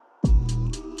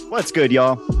What's good,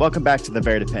 y'all? Welcome back to the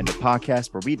Verde Dependent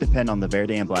podcast, where we depend on the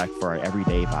Verde and Black for our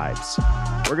everyday vibes.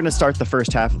 We're going to start the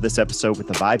first half of this episode with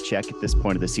a vibe check at this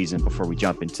point of the season before we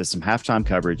jump into some halftime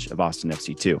coverage of Austin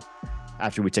FC 2.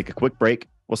 After we take a quick break,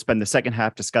 we'll spend the second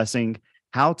half discussing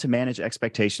how to manage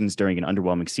expectations during an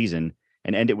underwhelming season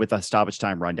and end it with a stoppage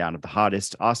time rundown of the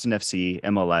hottest Austin FC,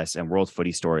 MLS, and World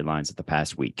Footy storylines of the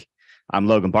past week. I'm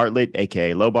Logan Bartlett,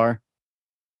 a.k.a. Lobar.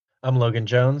 I'm Logan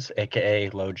Jones,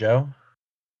 a.k.a. Lojo.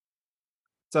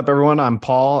 What's up, everyone? I'm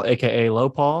Paul, aka Low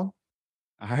Paul.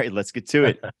 All right, let's get to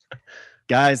it.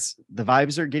 Guys, the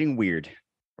vibes are getting weird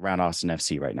around Austin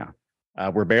FC right now.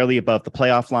 We're barely above the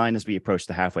playoff line as we approach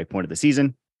the halfway point of the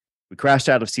season. We crashed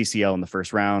out of CCL in the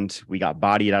first round. We got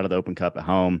bodied out of the Open Cup at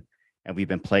home, and we've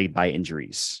been plagued by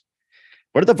injuries.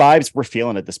 What are the vibes we're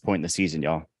feeling at this point in the season,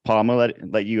 y'all? Paul, I'm going to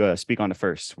let you speak on it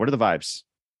first. What are the vibes?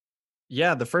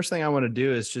 Yeah, the first thing I want to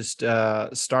do is just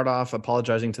start off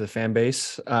apologizing to the fan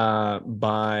base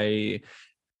by,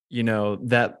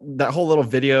 that whole little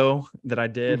video that I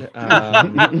did.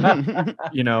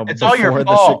 It's all your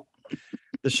fault.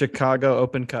 The Chicago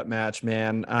Open Cup match,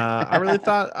 man. I really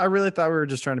thought we were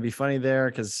just trying to be funny there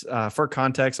because, for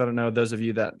context, I don't know those of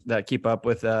you that keep up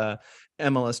with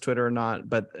MLS Twitter or not,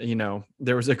 but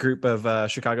there was a group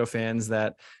of Chicago fans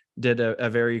that did a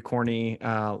very corny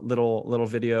little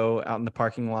video out in the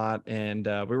parking lot, and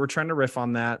we were trying to riff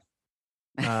on that.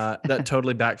 That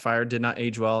totally backfired, did not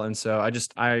age well, and so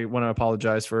I want to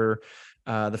apologize for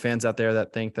the fans out there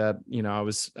that think that I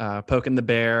was poking the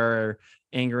bear or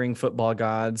angering football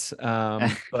gods.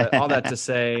 But all that to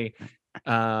say,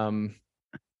 I'm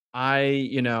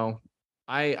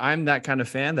that kind of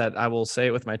fan that I will say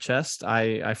it with my chest.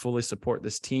 I fully support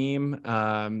this team.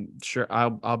 Sure,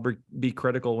 I'll be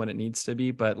critical when it needs to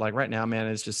be, but like right now, man,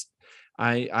 it's just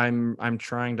I'm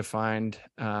trying to find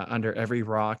under every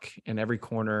rock and every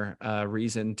corner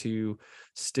reason to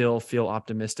still feel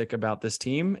optimistic about this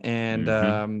team, and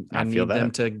I need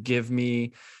them to give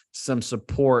me some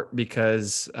support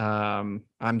because I'm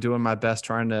doing my best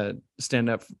trying to stand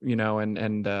up,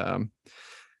 and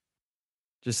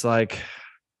just like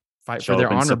fight for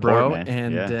their honor, support, bro. Man.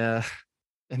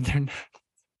 And they're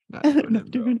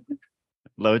not doing it.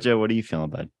 Lojo, what are you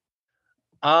feeling, bud?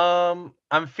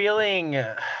 I'm feeling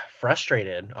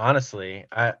frustrated, honestly.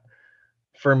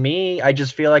 For me, I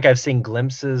just feel like I've seen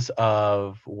glimpses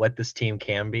of what this team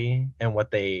can be and what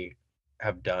they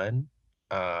have done.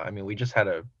 We just had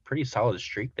a pretty solid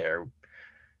streak there.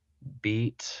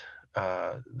 Beat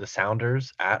the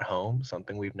Sounders at home,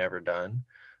 something we've never done.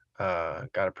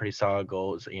 Got a pretty solid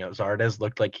goal. Zardes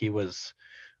looked like he was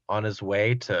on his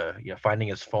way to finding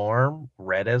his form.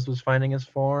 Redes was finding his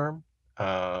form.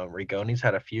 Rigoni's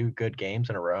had a few good games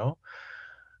in a row,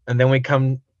 and then we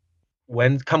come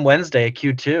Wednesday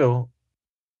Q2.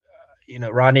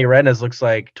 Rodney Redes looks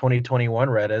like 2021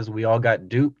 Redes. We all got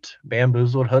duped,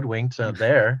 bamboozled, hoodwinked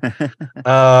there.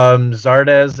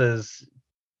 Zardes is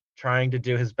trying to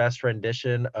do his best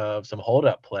rendition of some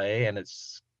hold-up play, and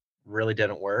it's really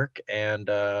didn't work. And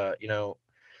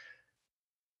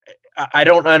I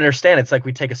don't understand. It's like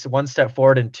we take one step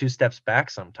forward and two steps back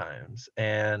sometimes,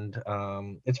 and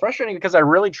it's frustrating because I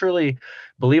really truly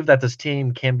believe that this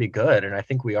team can be good, and I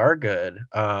think we are good,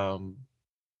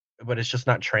 but it's just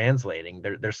not translating.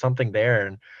 There's something there,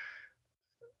 and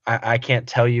I can't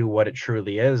tell you what it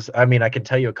truly is. I mean, I can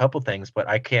tell you a couple things, but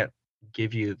I can't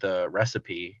give you the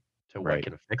recipe to what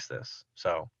can fix this.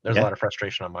 So there's a lot of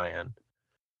frustration on my end.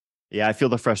 Yeah, I feel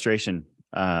the frustration.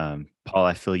 Paul,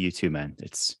 I feel you too, man.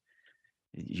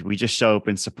 We just show up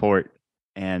and support,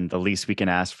 and the least we can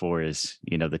ask for is,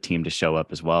 the team to show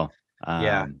up as well.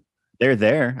 They're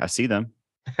there. I see them.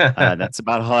 That's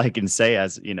about all I can say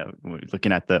as,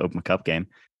 looking at the Open Cup game.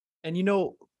 And,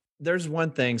 there's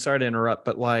one thing, sorry to interrupt,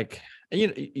 but like,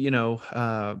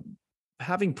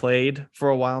 having played for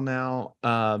a while now,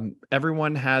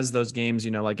 everyone has those games,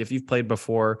 like if you've played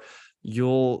before,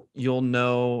 you'll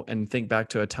know and think back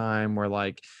to a time where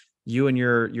like you and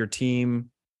your team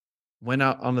went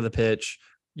out onto the pitch.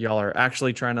 Y'all are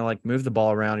actually trying to like move the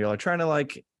ball around. Y'all are trying to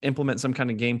like implement some kind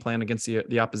of game plan against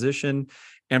the opposition.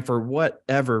 And for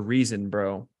whatever reason,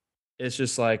 bro, it's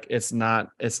just like, it's not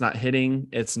hitting.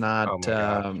 It's not,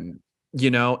 and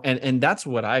that's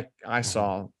what I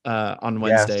saw on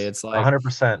Wednesday. It's like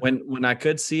 100%. When I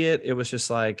could see it, it was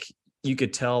just like, you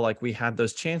could tell like we had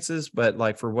those chances, but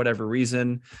like for whatever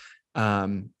reason,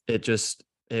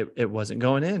 it wasn't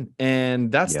going in.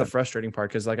 And that's the frustrating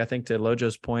part. Cause like, I think to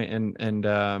Lojo's point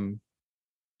and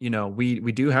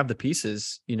we do have the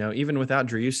pieces, even without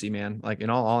Driussi, man, like in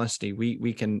all honesty,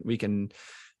 we can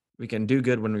do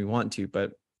good when we want to,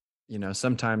 but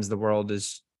sometimes the world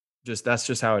is that's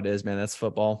just how it is, man. That's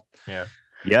football. Yeah.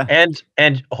 Yeah.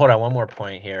 And hold on, one more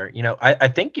point here. I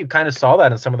think you kind of saw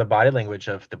that in some of the body language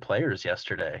of the players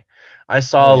yesterday. I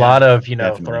saw Oh, a yeah. lot of,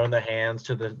 Definitely. throwing the hands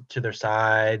to their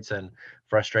sides and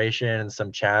frustration and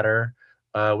some chatter.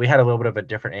 We had a little bit of a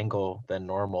different angle than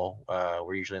normal.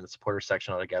 We're usually in the supporter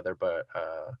section all together, but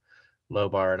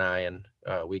Lobar and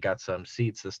we got some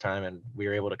seats this time, and we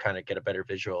were able to kind of get a better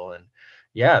visual. And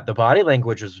yeah, the body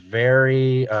language was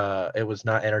very it was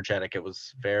not energetic. It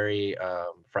was very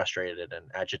frustrated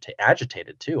and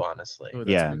agitated too, honestly. Oh, that's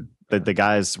Yeah. good. The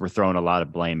guys were throwing a lot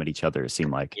of blame at each other. It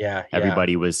seemed like Yeah,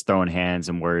 everybody was throwing hands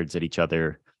and words at each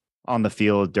other on the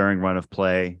field during run of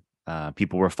play.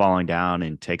 People were falling down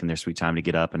and taking their sweet time to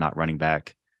get up and not running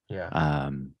back. yeah.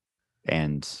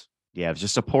 And yeah, it was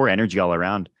just a poor energy all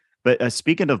around. But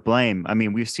speaking of blame, I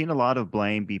mean, we've seen a lot of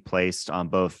blame be placed on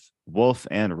both Wolf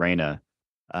and Reyna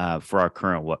for our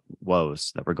current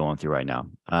woes that we're going through right now.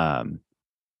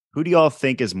 Who do y'all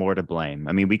think is more to blame?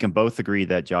 I mean, we can both agree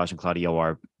that Josh and Claudio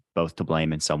are both to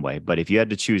blame in some way. But if you had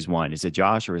to choose one, is it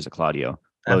Josh or is it Claudio?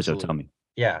 Lojo, Absolutely. tell me.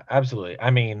 Yeah, absolutely.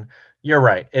 I mean, you're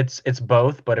right. It's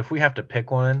both, but if we have to pick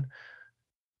one,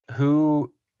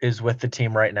 who is with the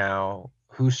team right now?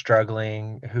 Who's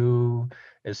struggling? Who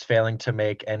is failing to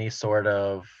make any sort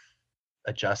of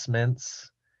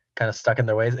adjustments, kind of stuck in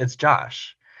their ways? It's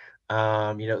Josh.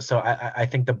 So I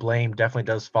think the blame definitely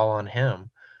does fall on him.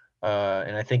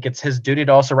 And I think it's his duty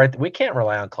to also we can't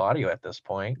rely on Claudio at this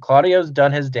point. Claudio's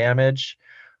done his damage.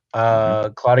 He's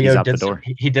Claudio out the did door.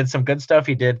 he did some good stuff.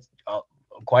 He did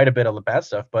quite a bit of the bad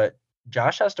stuff, but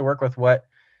Josh has to work with what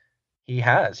he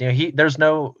has. There's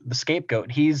no the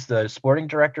scapegoat. He's the sporting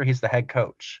director. He's the head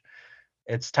coach.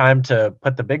 It's time to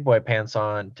put the big boy pants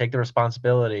on, take the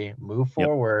responsibility, move Yep.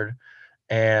 forward,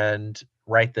 and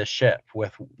right this ship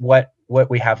with what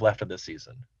we have left of this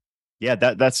season. Yeah,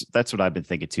 that's what I've been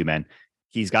thinking too, man.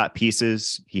 He's got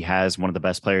pieces. He has one of the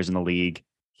best players in the league.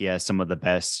 He has some of the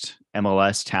best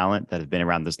MLS talent that have been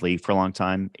around this league for a long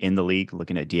time in the league.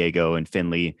 Looking at Diego and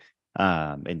Finley,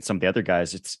 and some of the other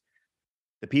guys, it's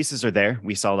the pieces are there.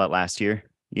 We saw that last year,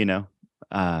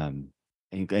 and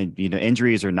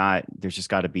injuries or not, there's just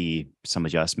got to be some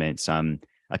adjustment, some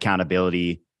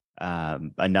accountability,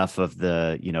 enough of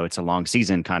the, it's a long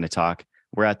season kind of talk.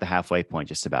 We're at the halfway point,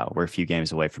 just about. We're a few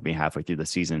games away from being halfway through the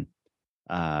season.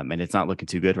 And it's not looking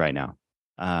too good right now.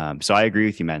 So I agree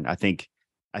with you, man. I think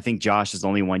Josh is the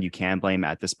only one you can blame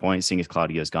at this point, seeing as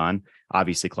Claudio's gone.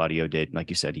 Obviously, Claudio did, like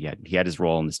you said, he had his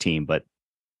role in this team, but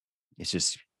it's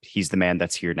just he's the man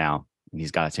that's here now, and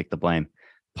he's got to take the blame.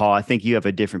 Paul, I think you have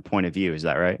a different point of view. Is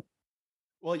that right?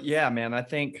 Well, yeah, man. I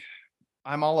think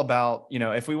I'm all about,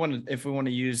 if we want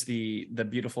to use the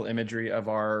beautiful imagery of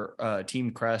our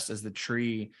team crest as the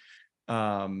tree,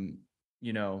 as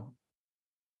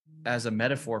a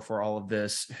metaphor for all of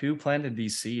this, who planted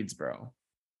these seeds, bro?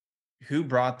 Who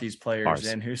brought these players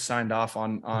in? Who signed off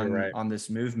on this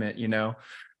movement?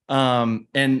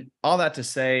 And all that to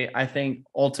say, I think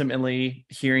ultimately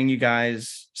hearing you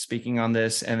guys speaking on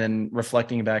this and then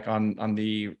reflecting back on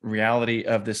the reality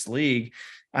of this league,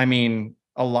 I mean,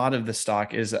 a lot of the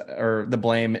stock is, or the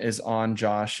blame is on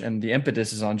Josh, and the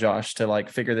impetus is on Josh to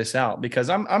figure this out, because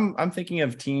I'm thinking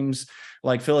of teams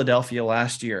like Philadelphia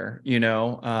last year.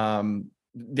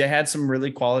 They had some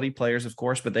really quality players, of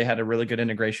course, but they had a really good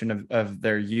integration of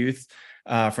their youth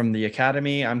from the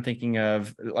academy. I'm thinking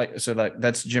of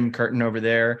that's Jim Curtin over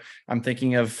there. I'm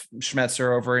thinking of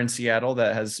Schmetzer over in Seattle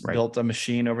that has built a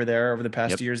machine over there over the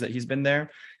past years that he's been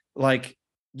there.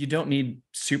 You don't need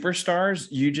superstars.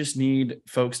 You just need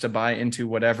folks to buy into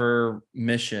whatever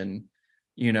mission,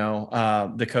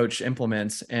 the coach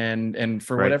implements. And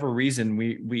for whatever reason,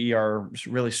 we are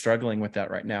really struggling with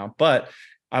that right now. But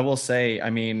I will say, I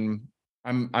mean,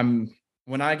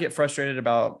 when I get frustrated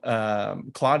about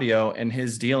Claudio and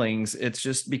his dealings, it's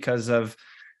just because of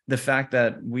the fact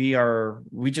that we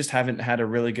just haven't had a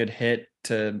really good hit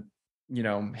to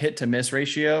miss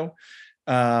ratio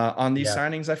on these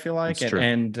signings, I feel like.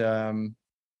 And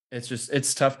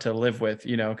it's tough to live with,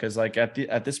 because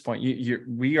at this point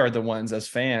we are the ones as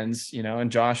fans, and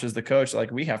Josh is the coach,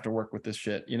 we have to work with this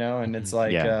shit, and it's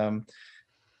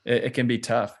it can be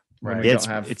tough. Right.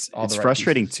 It's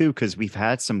frustrating pieces too, because we've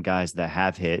had some guys that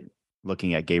have hit,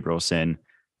 looking at Gabrielson,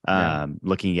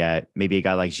 looking at maybe a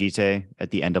guy like Gite at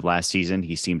the end of last season.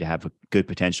 He seemed to have a good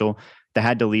potential that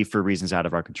had to leave for reasons out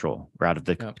of our control, or out of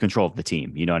the control of the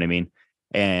team. You know what I mean?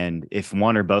 And if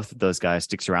one or both of those guys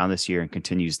sticks around this year and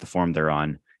continues the form they're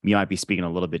on, you might be speaking a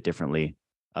little bit differently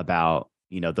about,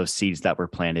 those seeds that were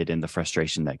planted and the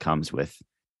frustration that comes with,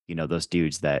 those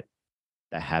dudes that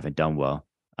haven't done well.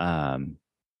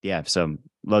 So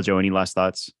Lojo, any last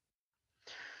thoughts?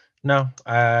 No,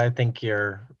 I think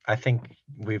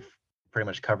we've pretty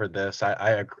much covered this.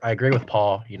 I agree with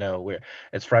Paul.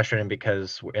 It's frustrating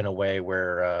because in a way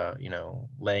we're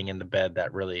laying in the bed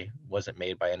that really wasn't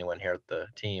made by anyone here at the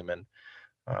team. And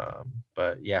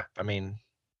but yeah, I mean,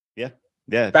 Yeah.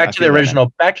 Yeah. back I to the feel that,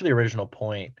 man. original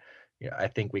point. Yeah, I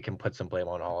think we can put some blame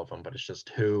on all of them, but it's just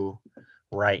who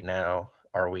right now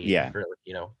are we Yeah. really,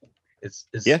 it's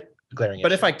Yeah. a glaring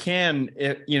But if issue. I can,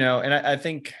 and I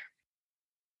think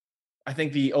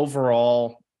the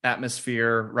overall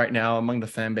atmosphere right now among the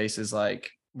fan base is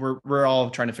like we're all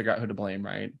trying to figure out who to blame,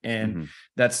 right? And hmm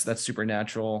that's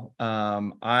supernatural.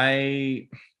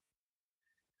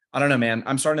 I don't know, man.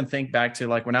 I'm starting to think back to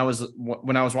like when I was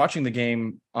watching the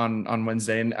game on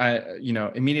Wednesday, and I,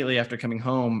 immediately after coming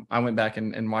home, I went back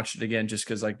and watched it again just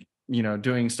because, like,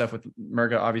 doing stuff with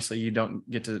Murga, obviously you don't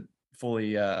get to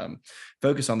fully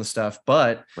focus on the stuff,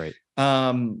 but Right.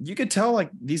 you could tell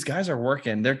like these guys are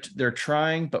working. They're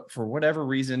trying, but for whatever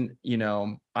reason,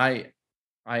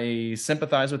 I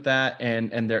sympathize with that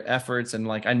and their efforts, and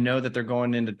like I know that they're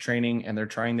going into training and they're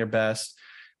trying their best.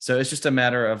 So it's just a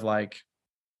matter of like,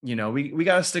 we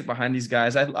got to stick behind these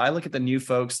guys. I look at the new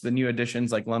folks, the new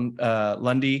additions like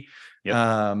Lundy,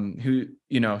 Yep. who,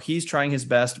 he's trying his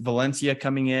best. Valencia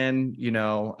coming in,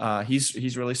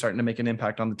 he's really starting to make an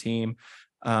impact on the team.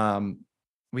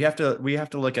 We have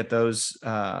to look at those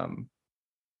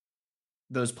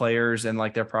players and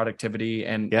like their productivity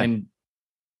and Yeah.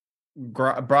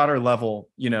 broader level,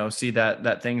 see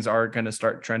that things are going to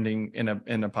start trending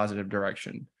in a positive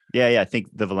direction. Yeah. I think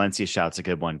the Valencia shout's a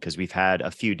good one because we've had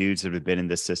a few dudes that have been in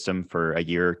this system for a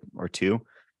year or two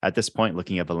at this point,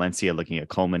 looking at Valencia, looking at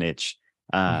Kolmanich.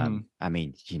 I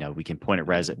mean, we can point at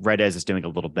Redez is doing a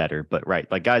little better, but right,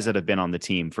 like guys that have been on the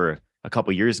team for a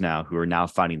couple years now who are now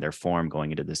finding their form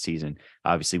going into the season.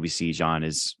 Obviously, we see Jean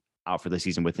is out for the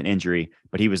season with an injury,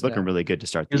 but he was looking really good to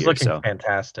start the He's year. looking So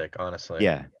fantastic, honestly.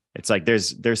 yeah, it's like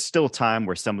there's still time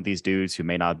where some of these dudes who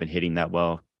may not have been hitting that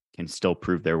well can still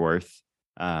prove their worth,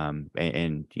 and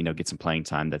get some playing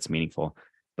time that's meaningful.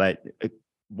 But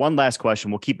one last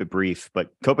question, we'll keep it brief.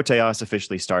 But Copa Tejas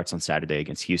officially starts on Saturday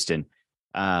against Houston.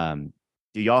 Do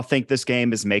y'all think this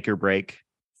game is make or break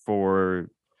for,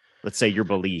 let's say, your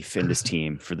belief in this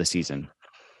team for the season?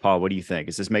 Paul, what do you think?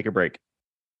 Is this make or break?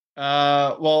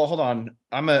 Well, hold on.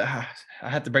 I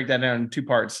have to break that down in two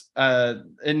parts. My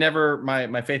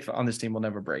faith on this team will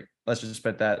never break. Let's just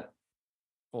put that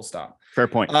full stop. Fair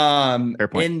point. Fair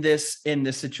point. In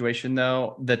this situation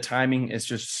though, the timing is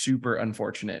just super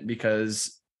unfortunate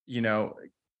because,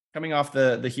 coming off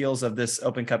the heels of this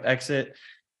Open Cup exit,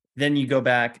 then you go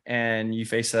back and you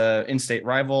face a in-state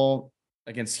rival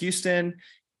against Houston.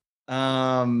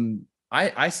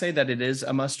 I say that it is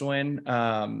a must win,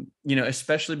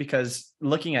 especially because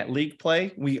looking at league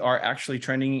play, we are actually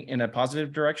trending in a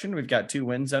positive direction. We've got 2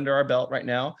 wins under our belt right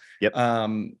now. Yep.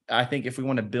 I think if we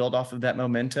want to build off of that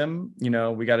momentum,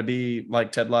 we got to be,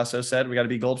 like Ted Lasso said, we got to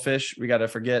be goldfish. We got to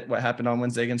forget what happened on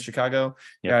Wednesday against Chicago.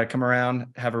 Yep. Got to come around,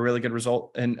 have a really good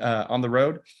result on the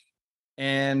road.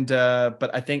 And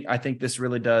but I think this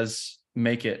really does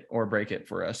make it or break it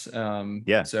for us.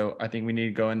 Yeah. So I think we need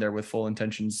to go in there with full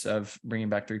intentions of bringing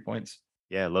back 3 points.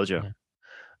 Yeah, Lojo.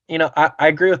 I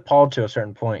agree with Paul to a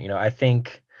certain point. I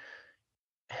think,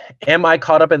 am I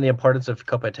caught up in the importance of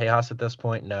Copa Tejas at this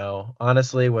point? No.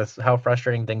 Honestly, with how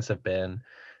frustrating things have been,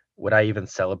 would I even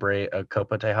celebrate a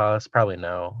Copa Tejas? Probably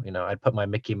no. I'd put my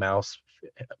Mickey Mouse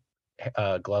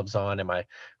gloves on and my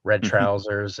red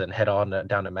trousers and head on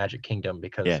down to Magic Kingdom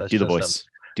because Yeah, that's do the just voice.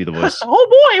 Do the voice. oh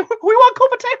boy, we want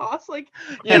Copa Tejas.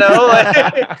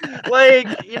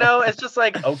 It's just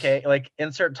like, okay, like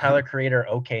insert Tyler Creator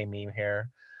okay meme here.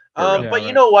 But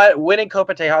you know what? Winning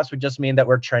Copa Tejas would just mean that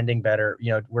we're trending better.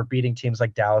 We're beating teams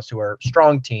like Dallas, who are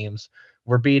strong teams.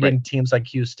 We're beating teams like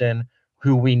Houston,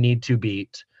 who we need to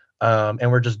beat. And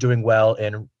we're just doing well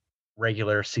in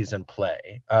regular season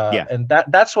play. And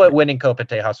that's what winning Copa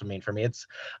Tejas would mean for me.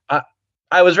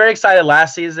 I was very excited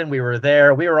last season. We were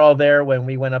there. We were all there when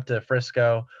we went up to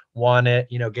Frisco, won it.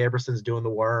 Gaberson's doing the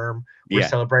worm. We're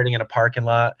celebrating in a parking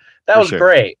lot. That was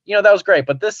great. That was great.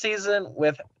 But this season,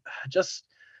 with just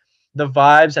the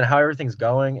vibes and how everything's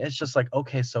going, it's just like,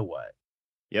 okay, so what?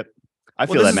 Yep. I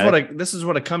feel this is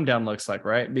what a come down looks like,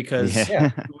 right? Because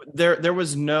there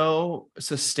was no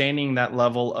sustaining that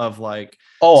level of like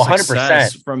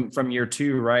 100% from year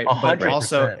 2, right? 100%. But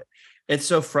also it's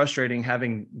so frustrating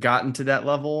having gotten to that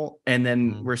level, and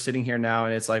then we're sitting here now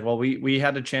and it's like, well, we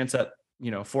had a chance at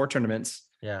 4 tournaments.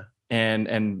 Yeah.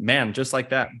 And man, just like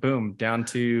that, boom, down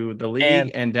to the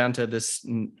league and down to this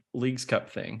Leagues Cup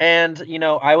thing. And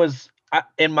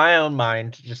in my own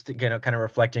mind, just kind of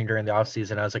reflecting during the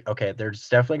offseason, I was like, okay, there's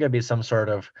definitely going to be some sort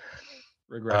of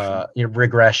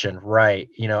regression, right?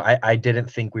 I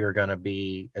didn't think we were going to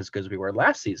be as good as we were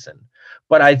last season,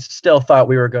 but I still thought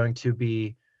we were going to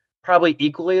be probably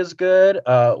equally as good,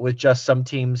 with just some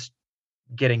teams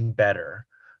getting better.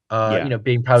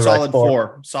 Being probably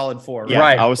solid four. Yeah,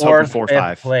 right? I was hoping 4 or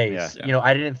 5 place. Yeah.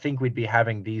 I didn't think we'd be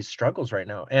having these struggles right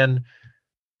now, and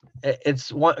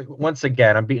it's once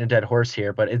again, I'm beating a dead horse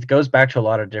here, but it goes back to a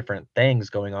lot of different things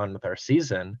going on with our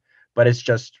season. But it's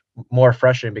just more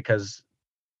frustrating because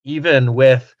even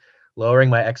with lowering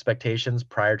my expectations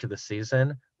prior to the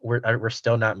season, we're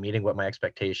still not meeting what my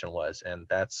expectation was, and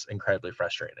that's incredibly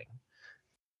frustrating.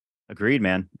 Agreed,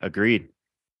 man. Agreed.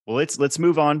 Well, let's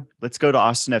move on. Let's go to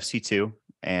Austin FC2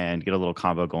 and get a little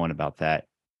combo going about that.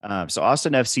 So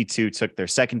Austin FC2 took their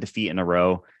second defeat in a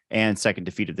row and second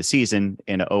defeat of the season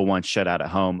in an 0-1 shutout at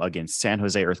home against San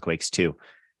Jose Earthquakes 2.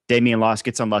 Damian Loss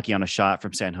gets unlucky on a shot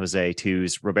from San Jose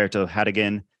 2's Roberto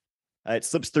Hadigan. It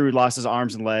slips through Loss's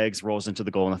arms and legs, rolls into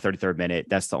the goal in the 33rd minute.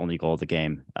 That's the only goal of the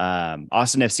game.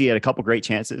 Austin FC had a couple great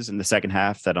chances in the second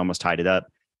half that almost tied it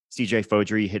up. CJ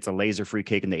Fodry hits a laser free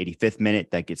kick in the 85th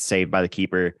minute that gets saved by the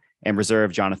keeper, and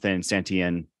reserve Jonathan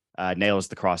Santillan nails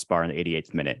the crossbar in the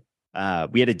 88th minute.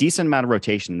 We had a decent amount of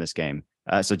rotation in this game.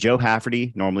 So Joe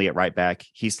Hafferty, normally at right back,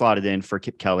 he slotted in for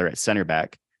Kip Keller at center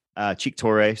back. Cheek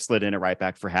Torre slid in at right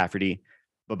back for Hafferty.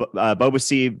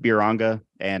 Bobasi Biranga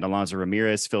and Alonso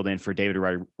Ramirez filled in for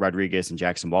David Rodriguez and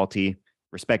Jackson Walty,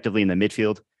 respectively, in the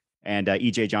midfield. And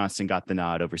EJ Johnson got the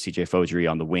nod over CJ Fodry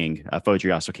on the wing.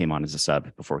 Fodry also came on as a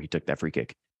sub before he took that free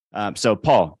kick. So,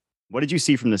 Paul, what did you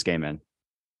see from this game, man?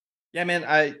 Yeah, man,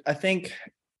 I think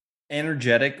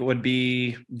energetic would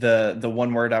be the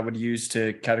one word I would use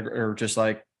to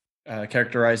characterize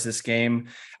this game.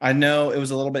 I know it was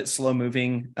a little bit slow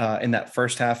moving in that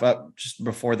first half up just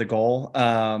before the goal.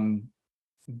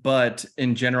 But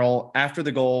in general, after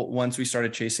the goal, once we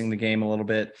started chasing the game a little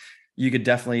bit, you could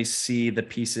definitely see the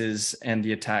pieces and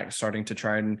the attack starting to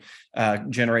try and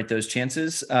generate those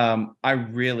chances. I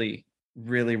really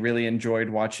enjoyed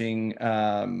watching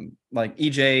like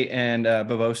EJ and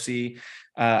Bobosi.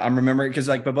 I'm remembering because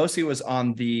like Bobosi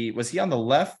was he on the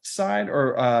left side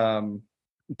or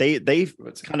they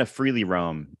kind of freely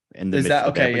roam in the midfield. That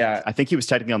okay? Yeah, I think he was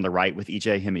technically on the right with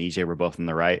EJ. Him and EJ were both on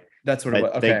the right. That's what it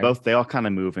was. Okay. They all kind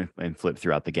of move and flip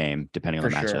throughout the game depending on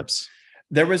the matchups.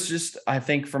 There was just, I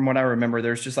think from what I remember,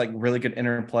 there's just like really good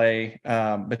interplay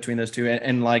between those two.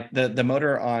 And like the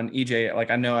motor on EJ, like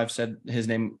I know I've said his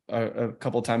name a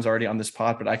couple of times already on this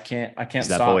pod, but I can't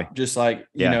stop. Just like,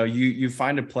 you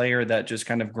find a player that just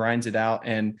kind of grinds it out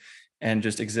and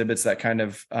just exhibits that kind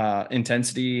of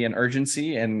intensity and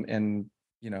urgency. And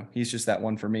he's just that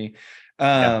one for me.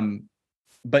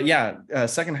 But yeah,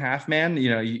 second half, man,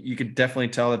 you could definitely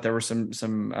tell that there were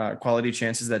some quality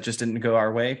chances that just didn't go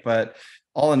our way. But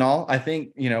all in all, I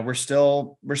think, we're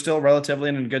still relatively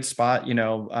in a good spot.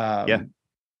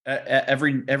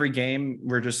 Every game,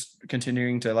 we're just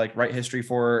continuing to like write history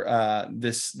for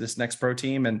this next pro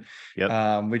team. And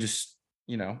we just,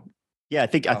 I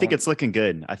think it's looking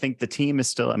good. I think the team is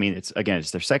still,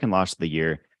 it's their second loss of the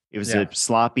year. It was a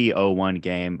sloppy 0-1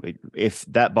 game. If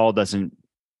that ball doesn't,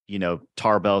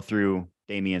 tarbell through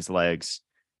Damian's legs,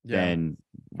 then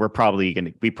we probably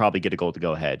get a goal to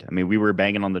go ahead. We were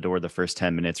banging on the door the first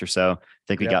 10 minutes or so. I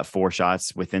think we got 4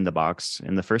 shots within the box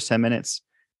in the first 10 minutes.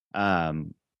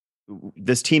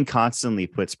 This team constantly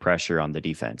puts pressure on the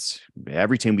defense.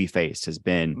 Every team we faced has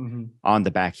been on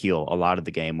the back heel a lot of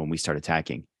the game when we start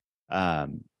attacking.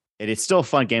 It's still a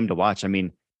fun game to watch.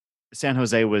 San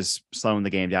Jose was slowing the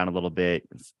game down a little bit,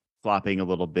 flopping a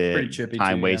little bit,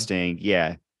 time wasting.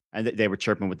 Yeah. And they were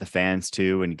chirping with the fans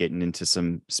too and getting into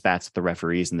some spats with the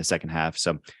referees in the second half.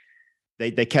 So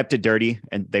they kept it dirty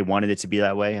and they wanted it to be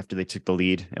that way after they took the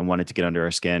lead and wanted to get under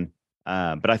our skin.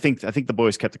 But I think the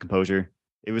boys kept the composure.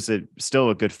 It was still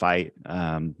a good fight.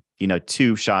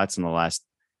 2 shots in the last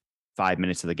 5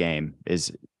 minutes of the game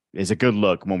is a good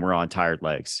look when we're on tired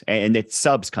legs. And it's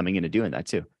subs coming in and doing that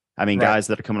too. Guys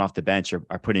that are coming off the bench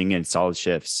are putting in solid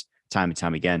shifts time and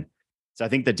time again. So I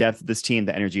think the depth of this team,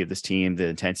 the energy of this team, the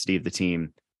intensity of the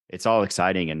team, it's all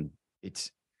exciting. And an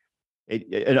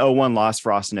 0-1 loss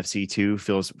for Austin FC 2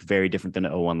 feels very different than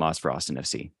an 0-1 loss for Austin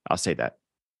FC. I'll say that.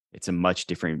 It's a much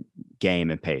different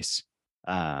game and pace.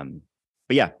 But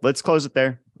yeah, let's close it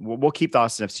there. We'll keep the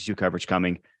Austin FC 2 coverage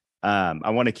coming. I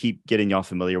want to keep getting y'all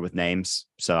familiar with names.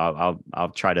 So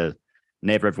I'll try to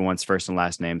name everyone's first and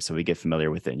last name so we get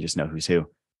familiar with it and just know who's who.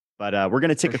 But we're going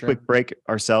to take a quick break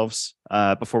ourselves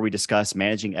before we discuss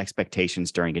managing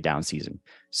expectations during a down season.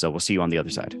 So we'll see you on the other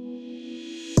side.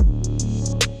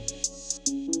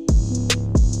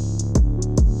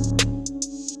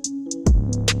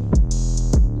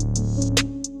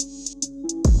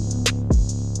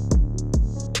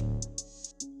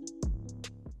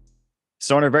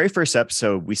 So on our very first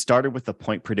episode, we started with a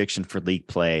point prediction for league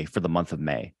play for the month of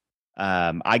May.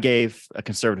 I gave a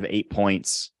conservative 8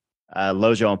 points.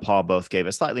 Lojo and Paul both gave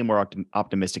a slightly more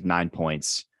optimistic 9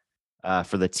 points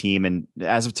for the team. And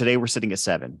as of today, we're sitting at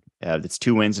 7. It's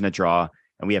 2 wins and a draw,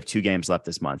 and we have 2 games left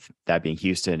this month, that being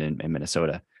Houston and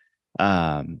Minnesota.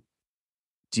 Do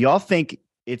y'all think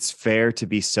it's fair to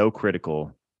be so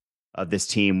critical of this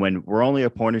team when we're only a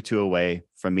point or 2 away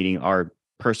from meeting our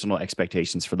personal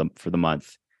expectations for the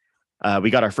month? We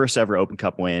got our first ever Open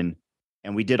Cup win,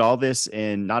 and we did all this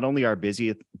in not only our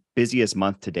busiest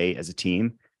month to date as a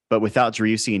team, but without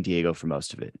Driussi and Diego for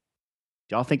most of it.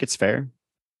 Do y'all think it's fair?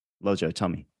 Lojo, tell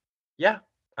me. Yeah,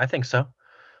 I think so.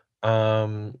 I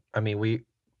mean,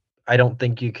 I don't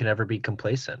think you can ever be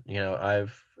complacent.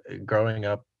 Growing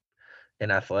up in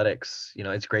athletics,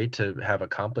 it's great to have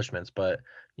accomplishments, but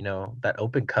that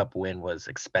Open Cup win was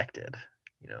expected.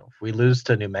 If we lose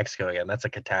to New Mexico again, that's a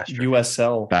catastrophe.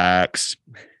 USL. Facts.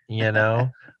 We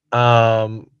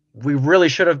really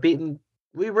should have beaten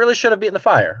the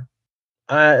Fire.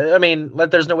 I mean,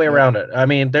 there's no way around it. I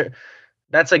mean,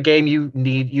 that's a game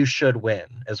you should win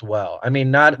as well. I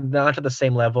mean, not to the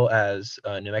same level as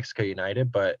New Mexico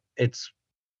United, but it's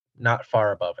not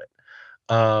far above it.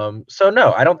 So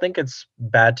no, I don't think it's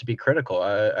bad to be critical.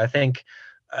 I think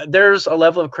there's a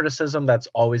level of criticism that's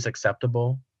always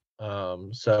acceptable.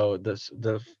 So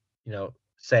the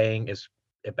saying, is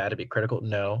it bad to be critical?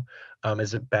 No.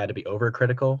 Is it bad to be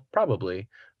overcritical? Probably.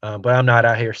 But I'm not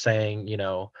out here saying,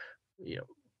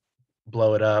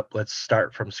 blow it up. Let's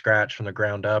start from scratch, from the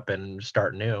ground up, and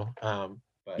start new.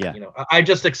 But Yeah. I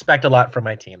just expect a lot from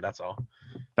my team. That's all.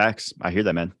 Facts. I hear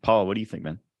that, man. Paul, what do you think,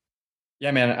 man?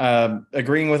 Yeah, man.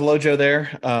 Agreeing with Lojo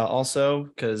there also,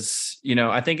 because,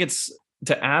 I think it's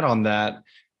to add on that,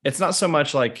 it's not so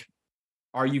much like,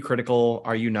 are you critical?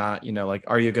 Are you not?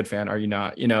 Are you a good fan? Are you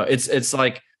not? It's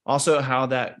like also how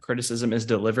that criticism is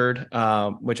delivered,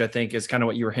 which I think is kind of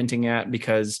what you were hinting at,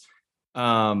 because, there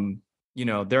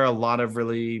are a lot of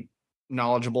really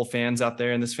knowledgeable fans out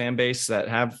there in this fan base that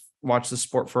have watched the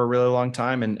sport for a really long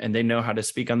time, and they know how to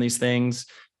speak on these things.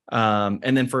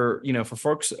 And then for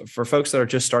folks that are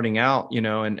just starting out,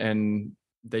 and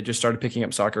they just started picking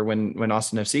up soccer when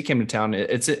Austin FC came to town,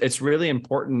 it's really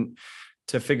important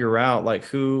to figure out like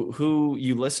who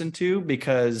you listen to,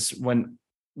 because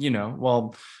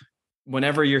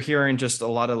whenever you're hearing just a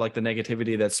lot of like the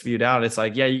negativity that's spewed out, it's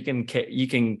like, yeah, you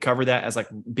can cover that as like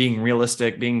being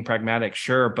realistic, being pragmatic,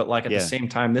 sure, but like at the same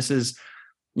time, this is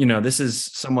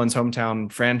someone's hometown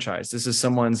franchise. This is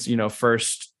someone's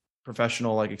first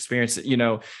professional like experience,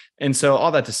 and so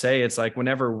all that to say, it's like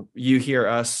whenever you hear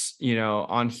us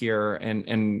on here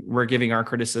and we're giving our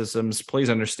criticisms, please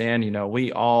understand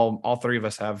we all 3 of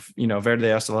us have Verde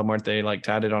hasta la muerte like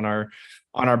tatted on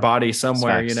our body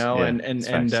somewhere,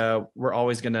 and we're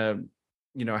always gonna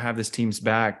have this team's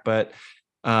back. But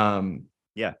man,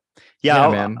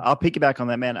 I'll piggyback on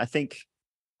that, man. I think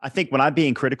when I'm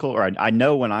being critical, or I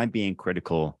know when I'm being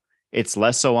critical, it's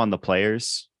less so on the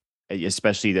players,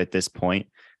 especially at this point.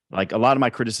 Like a lot of my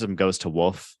criticism goes to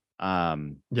Wolf.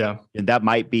 And that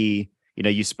might be,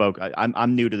 you spoke,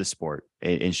 I'm new to the sport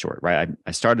in short, right?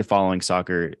 I started following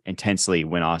soccer intensely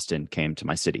when Austin came to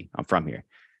my city. I'm from here.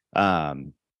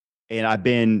 And I've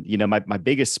been, my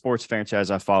biggest sports franchise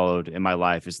I followed in my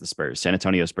life is the Spurs, San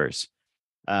Antonio Spurs.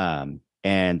 And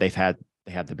they have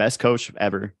the best coach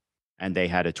ever. And they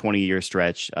had a 20-year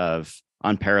stretch of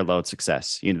unparalleled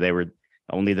success. They were,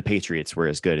 only the Patriots were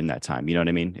as good in that time. You know what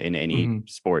I mean? In any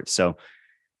sport. So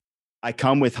I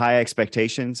come with high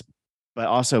expectations, but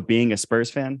also being a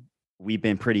Spurs fan, we've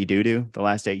been pretty doo-doo the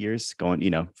last 8 years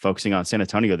focusing on San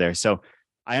Antonio there. So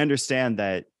I understand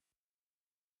that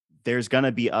there's going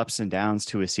to be ups and downs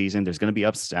to a season. There's going to be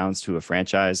ups and downs to a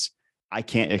franchise. I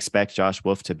can't expect Josh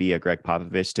Wolf to be a Greg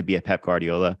Popovich, to be a Pep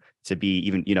Guardiola, to be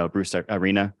even, Bruce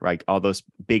Arena, right? All those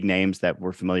big names that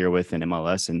we're familiar with in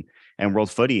MLS and world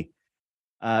footy.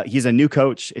 He's a new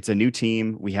coach. It's a new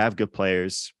team. We have good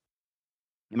players.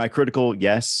 Am I critical?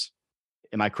 Yes.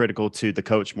 Am I critical to the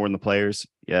coach more than the players?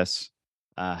 Yes.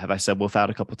 Have I said Wolf out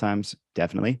a couple of times?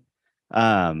 Definitely.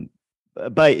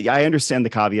 But I understand the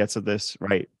caveats of this,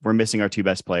 right? We're missing our 2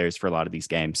 best players for a lot of these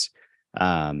games.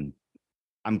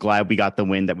 I'm glad we got the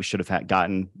win that we should have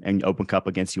gotten in Open Cup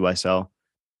against USL.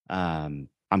 I'm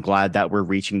glad that we're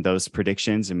reaching those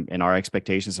predictions and our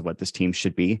expectations of what this team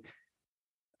should be.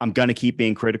 I'm going to keep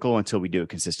being critical until we do it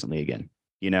consistently again.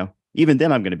 Even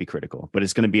then I'm going to be critical, but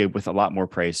it's going to be with a lot more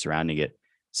praise surrounding it.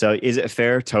 So is it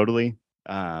fair? Totally.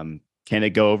 Can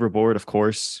it go overboard? Of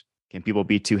course. Can people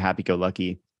be too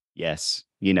happy-go-lucky? Yes.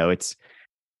 It's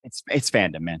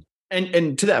fandom, man.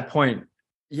 And to that point,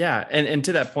 Yeah, and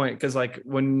to that point, because like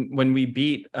when we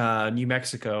beat New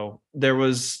Mexico, there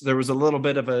was a little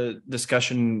bit of a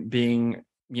discussion being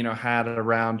had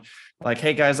around like,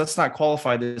 hey guys, let's not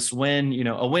qualify this win.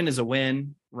 A win is a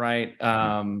win, right?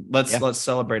 Let's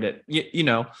celebrate it.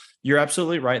 You're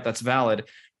absolutely right. That's valid.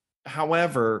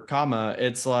 However,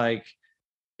 it's like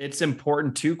it's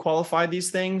important to qualify these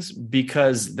things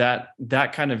because that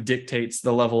kind of dictates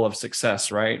the level of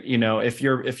success, right? If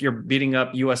you're beating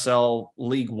up USL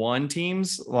League One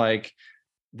teams, like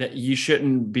that, you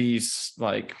shouldn't be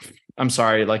like, I'm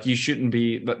sorry, like you shouldn't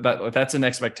be that's an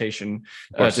expectation.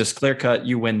 Just clear cut,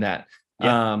 you win that.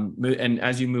 Yeah. And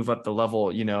as you move up the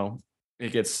level,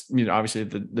 it gets, obviously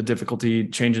the difficulty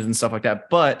changes and stuff like that.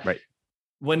 But right.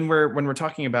 when we're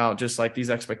talking about just like these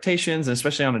expectations, and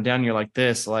especially on a down year like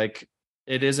this, like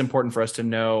it is important for us to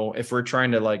know if we're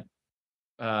trying to like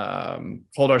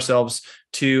hold ourselves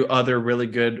to other really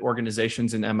good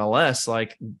organizations in MLS,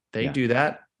 like they do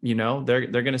that. They're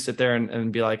going to sit there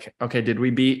and be like, okay, did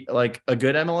we beat like a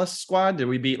good MLS squad? Did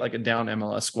we beat like a down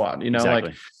MLS squad?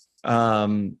 Exactly. Like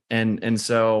and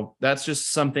so that's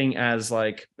just something, as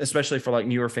like, especially for like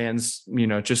newer fans,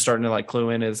 just starting to like clue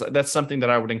in, is that's something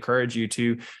that I would encourage you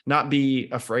to not be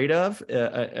afraid of,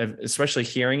 especially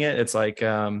hearing it. It's like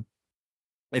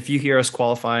if you hear us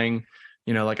qualifying,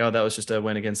 like, oh, that was just a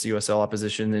win against the USL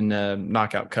opposition in a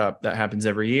knockout cup that happens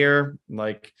every year,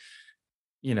 like,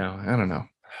 I don't know.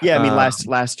 Yeah, I mean,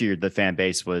 last year the fan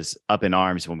base was up in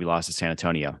arms when we lost to San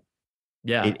Antonio.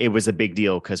 Yeah, it was a big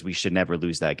deal because we should never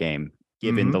lose that game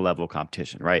given the level of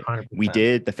competition, right? 100%. We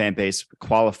did. The fan base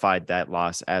qualified that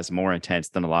loss as more intense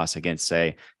than a loss against,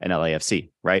 say, an LAFC,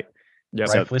 right? Yeah,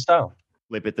 rightfully so.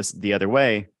 Flip it the other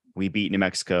way. We beat New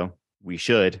Mexico. We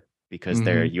should, because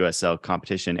they're USL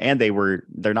competition and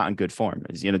they're not in good form,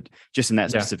 just in that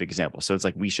specific example. So it's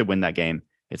like we should win that game.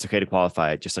 It's okay to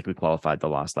qualify it, just like we qualified the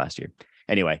loss last year.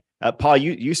 Anyway, Paul,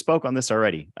 you spoke on this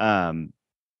already.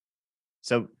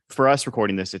 So for us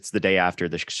recording this, it's the day after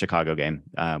the Chicago game.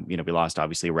 We lost,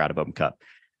 obviously. We're out of Open Cup.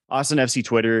 Austin FC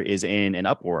Twitter is in an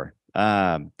uproar.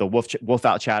 The wolf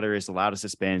out chatter is the loudest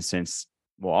it's been since,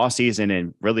 all season,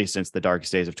 and really since the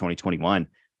darkest days of 2021.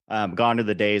 Gone to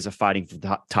the days of fighting for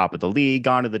the top of the league.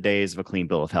 Gone to the days of a clean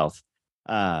bill of health.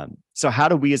 So how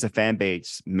do we as a fan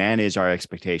base manage our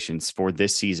expectations for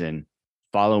this season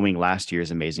following last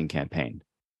year's amazing campaign?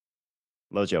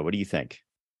 Lojo, what do you think?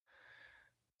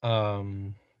 I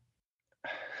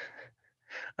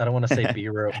don't want to say be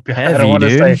real. Heavy, I don't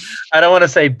dude. want to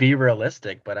say be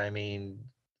realistic, but I mean,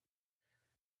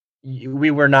 we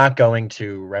were not going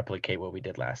to replicate what we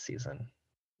did last season.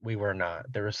 We were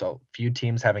not. There were so few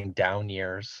teams having down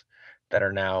years that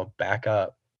are now back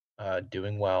up,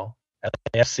 doing well.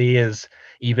 LAFC is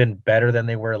even better than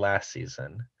they were last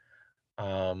season.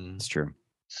 It's true.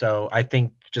 So I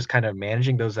think just kind of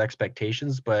managing those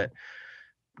expectations, but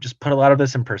just put a lot of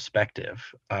this in perspective.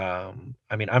 I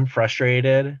mean, I'm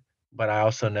frustrated, but I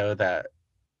also know that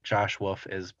Josh Wolf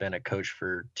has been a coach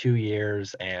for 2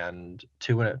 years and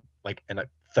in a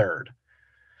third.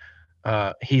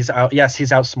 He's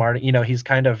outsmarting. He's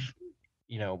kind of,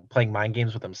 playing mind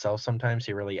games with himself sometimes.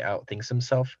 He really outthinks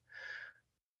himself.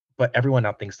 But everyone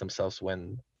outthinks themselves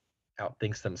when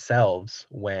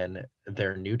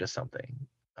they're new to something.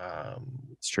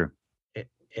 It's true.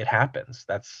 It happens.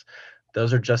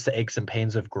 Those are just the aches and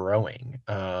pains of growing.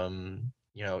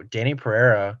 Danny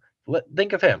Pereira,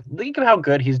 think of him. Think of how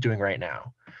good he's doing right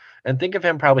now. And think of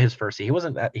him probably his first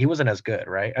season. He wasn't as good,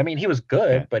 right? I mean, he was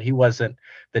good, but he wasn't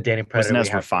the Danny Pereira. Wasn't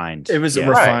as refined. It was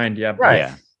refined, yeah. Right.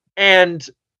 Yeah. And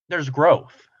there's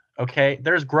growth. Okay.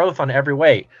 There's growth on every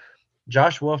way.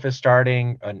 Josh Wolf is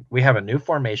starting. We have a new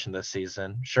formation this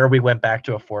season. Sure, we went back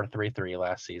to a 4-3-3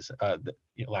 last season.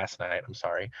 Last night. I'm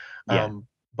sorry. Yeah.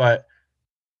 But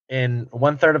in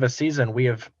 1/3 of a season, we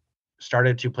have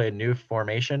started to play a new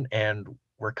formation, and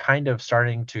we're kind of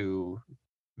starting to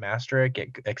master it,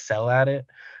 excel at it.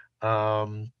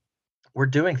 We're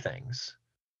doing things.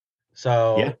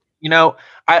 So,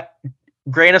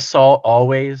 grain of salt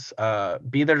always.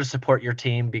 Be there to support your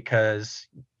team, because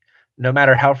no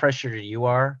matter how frustrated you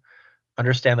are,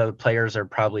 understand that the players are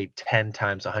probably 10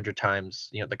 times, 100 times,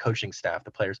 the coaching staff,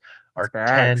 the players are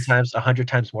 10 times, 100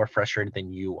 times more frustrated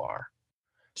than you are.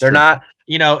 They're not,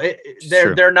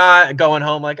 they're not going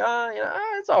home like,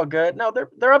 it's all good. No,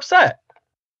 they're upset.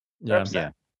 They're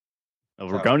upset. Well,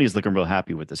 Rigoni's looking real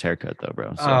happy with this haircut, though,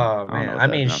 bro. So, oh man, I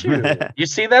mean, shoot, you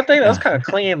see that thing? That was kind of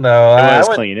clean, though. It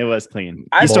was clean.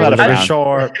 He still had a frown.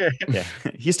 Short. Yeah,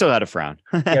 he still had a frown.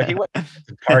 Yeah, he went to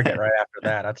Target right after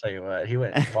that. I'll tell you what, he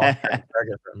went to Target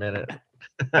for a minute.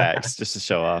 Facts, just to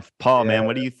show off. Paul, man,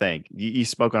 what do you think? You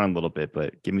spoke on it a little bit,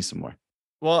 but give me some more.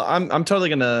 Well, I'm totally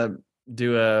gonna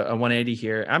do a 180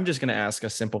 here. I'm just gonna ask a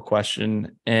simple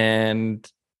question, and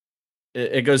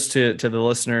it goes to the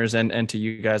listeners and to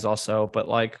you guys also. But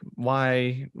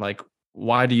why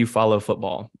do you follow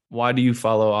football? Why do you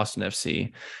follow Austin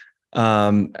FC?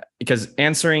 Because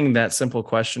answering that simple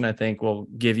question, I think, will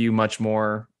give you much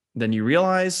more than you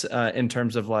realize in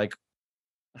terms of like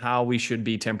how we should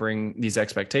be tempering these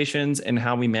expectations and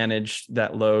how we manage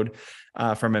that load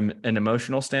from an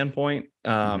emotional standpoint.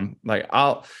 Like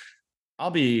I'll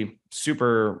be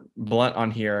super blunt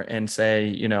on here and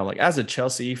say, like as a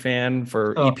Chelsea fan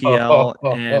for EPL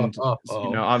and,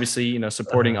 obviously,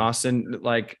 supporting Austin,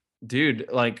 like, dude,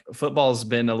 like football's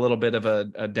been a little bit of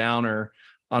a downer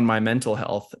on my mental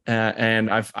health. And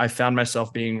I found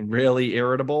myself being really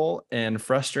irritable and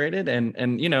frustrated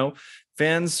and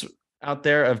fans out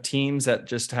there of teams that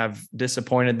just have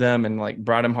disappointed them and like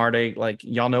brought them heartache. Like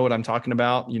y'all know what I'm talking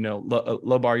about.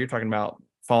 Low bar, you're talking about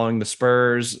following the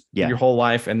Spurs your whole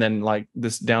life. And then like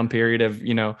this down period of,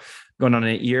 going on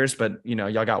 8 years, but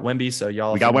y'all got Wemby. So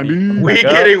y'all, we got Wemby. We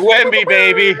getting Wemby,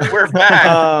 baby. We're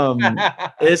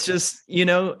back. It's just,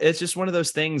 it's just one of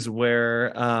those things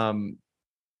where,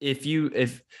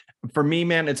 if for me,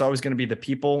 man, it's always going to be the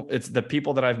people. It's the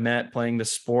people that I've met playing the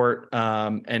sport.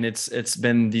 And it's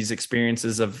been these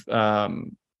experiences of,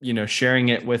 sharing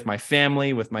it with my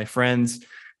family, with my friends.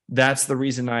 That's the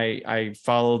reason I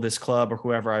follow this club or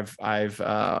whoever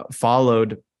I've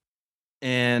followed.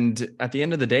 And at the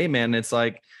end of the day, man, it's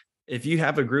like, if you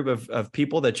have a group of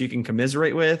people that you can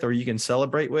commiserate with, or you can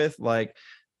celebrate with, like,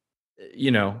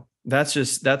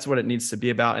 that's what it needs to be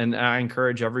about. And I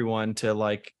encourage everyone to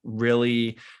like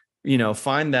really,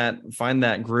 find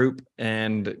that group.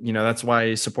 And, that's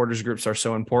why supporters groups are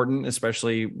so important,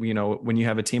 especially, when you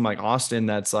have a team like Austin,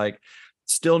 that's like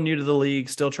still new to the league,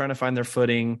 still trying to find their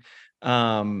footing.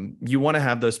 You want to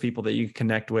have those people that you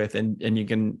connect with and you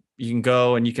can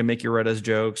go and you can make your Reddit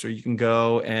jokes, or you can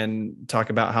go and talk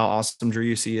about how awesome Drew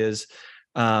UC is.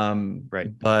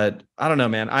 Right. But I don't know,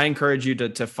 man, I encourage you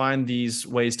to find these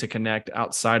ways to connect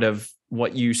outside of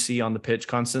what you see on the pitch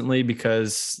constantly,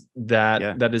 because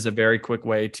that is a very quick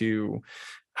way to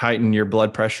heighten your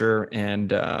blood pressure.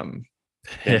 And,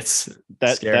 it's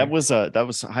scary. That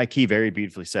was high key, very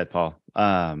beautifully said, Paul.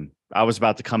 I was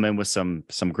about to come in with some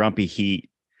grumpy heat,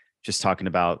 just talking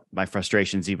about my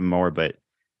frustrations even more, but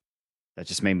that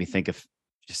just made me think of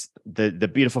just the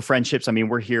beautiful friendships. I mean,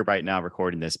 we're here right now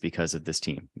recording this because of this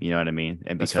team, you know what I mean?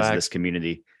 And because of this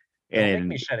community. And make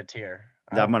me shed a tear.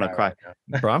 I'm going to cry.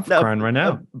 Bro, I'm crying right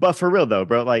now. But for real though,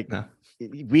 bro, like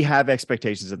we have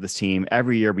expectations of this team.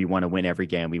 Every year we want to win every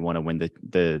game. We want to win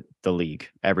the league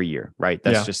every year, right?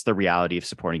 That's just the reality of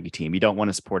supporting a team. You don't want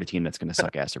to support a team that's going to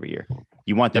suck ass every year.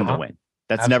 You want them to win.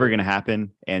 That's never going to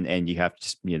happen. And you have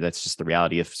to, that's just the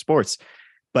reality of sports.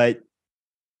 But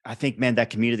I think, man,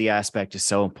 that community aspect is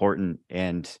so important.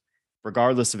 And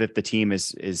regardless of if the team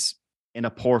is in a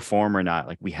poor form or not,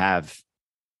 like we have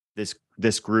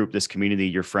this group, this community,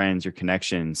 your friends, your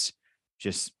connections.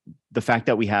 Just the fact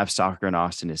that we have soccer in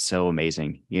Austin is so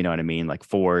amazing. You know what I mean? Like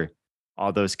for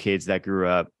all those kids that grew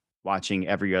up watching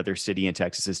every other city in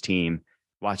Texas's team,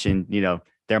 watching,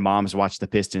 their moms watch the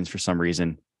Pistons for some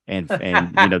reason. And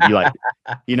you like,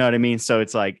 you know what I mean? So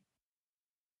it's like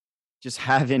just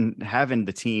having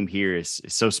the team here is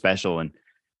so special. And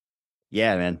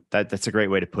yeah, man, that's a great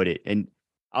way to put it. And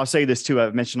I'll say this too,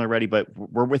 I've mentioned already, but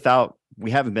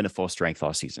we haven't been at full strength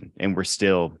all season, and we're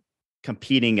still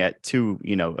competing at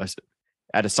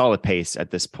at a solid pace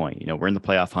at this point. We're in the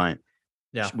playoff hunt.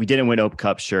 Yeah. We didn't win Open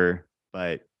Cup, sure,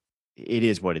 but it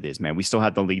is what it is, man. We still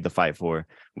have the league to fight for.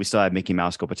 We still have Mickey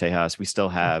Mouse Copa Tejas. We still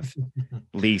have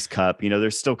Leagues Cup.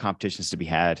 There's still competitions to be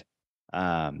had.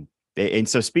 And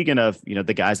so speaking of,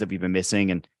 the guys that we've been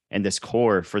missing and this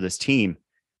core for this team,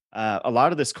 a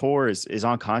lot of this core is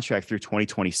on contract through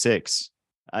 2026.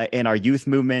 And our youth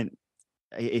movement,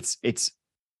 it's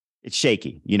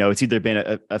shaky. It's either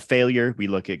been a failure. We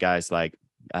look at guys like,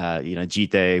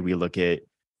 Jite. We look at,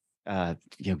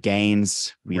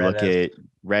 Gaines. We look at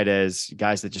Redes,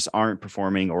 guys that just aren't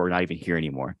performing or not even here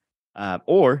anymore.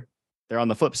 Or they're on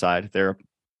the flip side. They're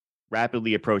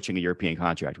rapidly approaching a European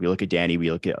contract. We look at Danny.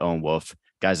 We look at Owen Wolf,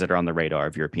 guys that are on the radar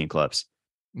of European clubs.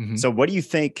 Mm-hmm. So what do you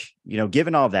think,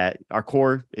 given all that, our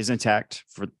core is intact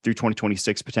through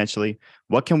 2026, potentially,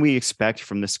 what can we expect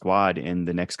from the squad in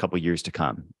the next couple of years to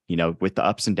come? With the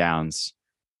ups and downs,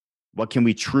 what can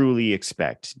we truly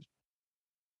expect?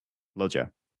 Lojo.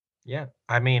 Yeah.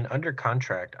 I mean, under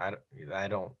contract, I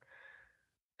don't,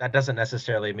 that doesn't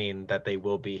necessarily mean that they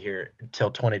will be here until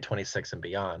 2026 and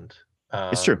beyond.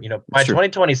 It's true. By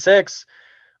 2026,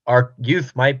 our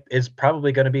youth is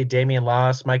probably going to be Damian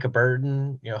Loss, Micah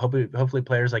Burton, hopefully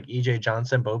players like EJ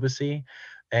Johnson, Bobasi.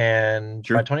 And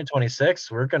True. by 2026,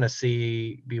 we're going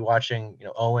to be watching,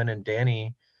 Owen and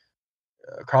Danny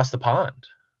across the pond.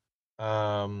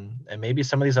 And maybe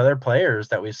some of these other players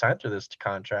that we signed through this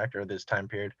contract or this time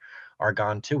period are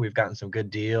gone too. We've gotten some good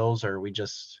deals, or we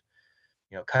just,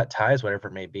 cut ties, whatever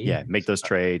it may be. Yeah, make those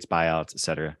trades, buyouts,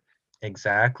 etc.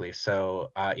 Exactly.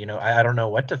 So, I don't know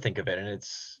what to think of it, and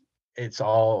it's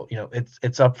all,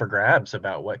 it's up for grabs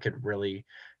about what could really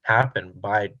happen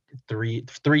by 3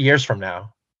 years from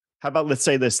now. How about let's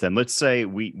say this then? Let's say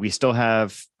we still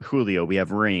have Julio, we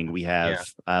have Ring, we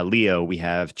have Leo, we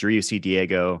have Driussi,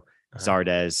 Diego,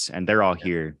 Zardes, and they're all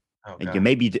here. Oh, and God.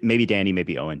 maybe Danny,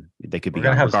 maybe Owen. They could be We're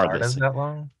gonna gone have regardless. Zardes that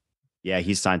long? Yeah,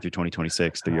 he's signed through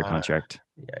 2026, 3-year contract.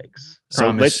 Yikes. So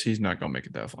promise he's not gonna make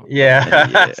it that far. Yeah.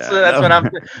 So that's what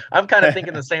I'm kind of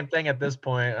thinking the same thing at this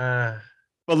point.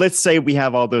 But let's say we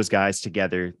have all those guys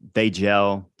together, they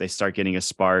gel, they start getting a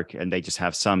spark, and they just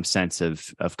have some sense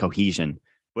of cohesion.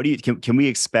 What do you can we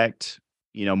expect,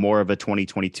 more of a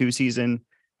 2022 season?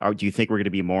 Or do you think we're going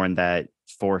to be more in that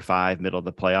 4 or 5 middle of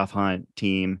the playoff hunt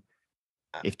team?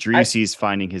 If Driussi's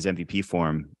finding his MVP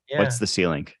form, what's the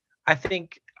ceiling? I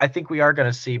think we are going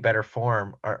to see better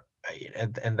form,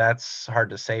 and that's hard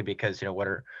to say because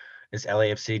is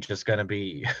LAFC just going to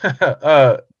be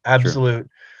absolute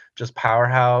just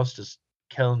powerhouse, just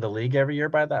killing the league every year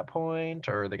by that point,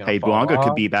 or are they going to fall Blanco off?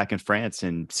 could be back in France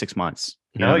in 6 months.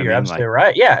 No, you're absolutely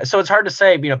right. Yeah, so it's hard to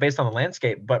say, based on the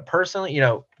landscape. But personally,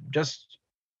 just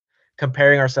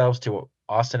comparing ourselves to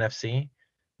Austin FC,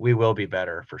 we will be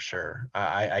better for sure.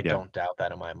 I don't doubt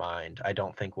that in my mind. I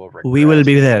don't think we'll regress. We will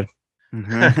be there.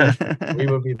 We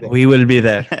will be there. We will be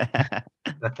there.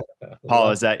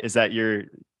 Paul, is that your,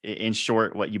 in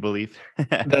short, what you believe?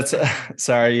 That's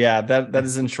sorry. Yeah, that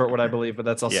is in short what I believe, but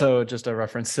that's also just a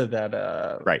reference to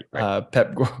that right.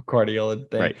 Pep Guardiola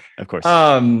thing. Right, of course.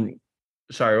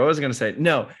 Sorry, what was I going to say?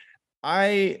 No,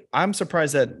 I'm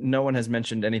surprised that no one has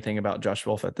mentioned anything about Josh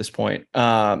Wolf at this point.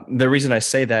 The reason I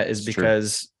say that is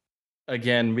because,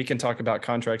 again, we can talk about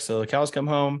contracts till the cows come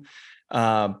home.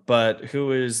 But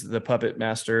who is the puppet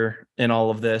master in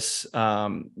all of this?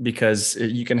 Because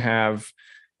you can have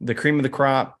the cream of the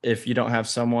crop if you don't have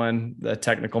someone, the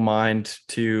technical mind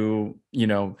to,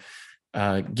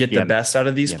 get the best out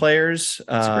of these players.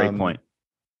 That's a great point.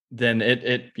 Then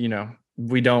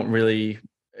we don't really,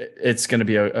 it's going to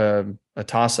be a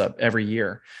toss up every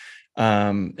year.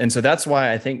 And so that's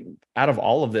why I think out of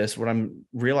all of this, what I'm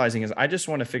realizing is I just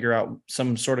want to figure out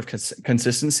some sort of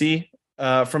consistency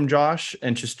from Josh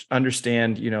and just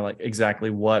understand, exactly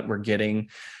what we're getting.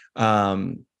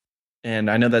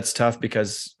 And I know that's tough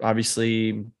because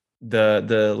obviously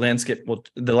the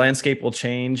landscape will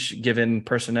change given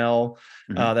personnel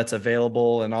that's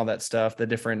available and all that stuff, the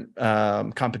different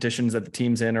competitions that the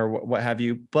team's in or what have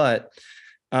you. But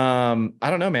I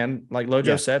don't know, man. Like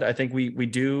Lojo said, I think we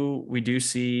do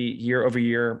see year over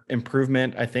year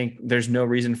improvement. I think there's no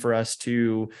reason for us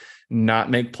to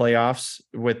not make playoffs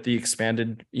with the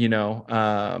expanded,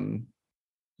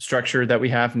 structure that we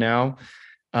have now.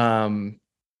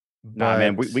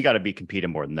 Man, we got to be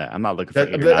competing more than that. I'm not looking for.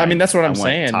 That's what I'm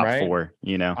saying. Top right? 4.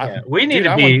 We need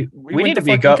to be. We need to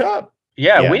be going.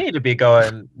 We need to be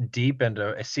going deep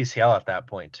into a CCL at that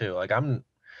point too. Like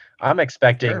I'm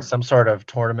expecting some sort of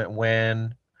tournament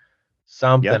win,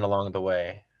 something along the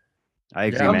way. I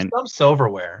agree, man. Some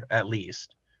silverware at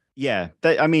least. Yeah,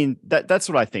 that's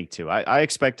what I think too. I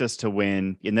expect us to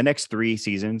win in the next 3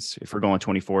 seasons. If we're going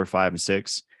 24, 5, and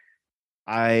 6,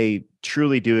 I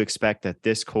truly do expect that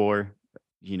this core,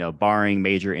 barring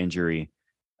major injury,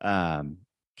 can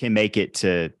make it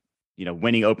to,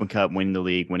 winning Open Cup, winning the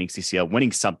league, winning CCL,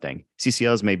 winning something.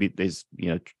 CCL is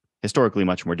historically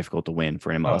much more difficult to win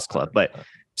for an MLS club, but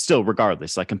still,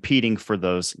 regardless, like competing for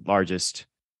those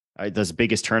those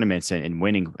biggest tournaments and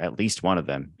winning at least one of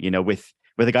them,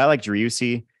 with a guy like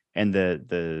Driussi and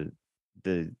the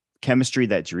chemistry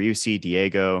that Driussi,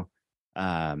 Diego,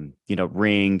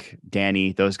 Ring,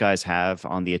 Danny, those guys have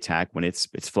on the attack when it's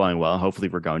flowing well. Hopefully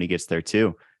Rigoni gets there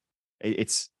too.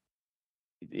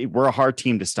 We're a hard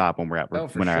team to stop when we're at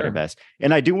our best.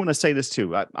 And I do want to say this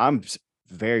too. I'm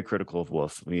very critical of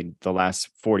Wolf. I mean, the last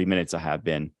 40 minutes I have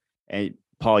been. And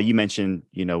Paul, you mentioned,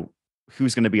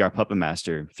 who's going to be our puppet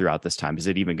master throughout this time? Is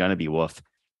it even going to be Wolf?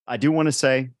 I do want to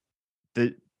say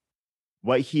that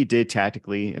what he did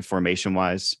tactically and formation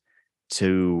wise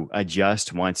to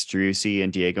adjust once Driussi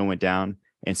and Diego went down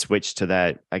and switched to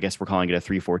that, I guess we're calling it a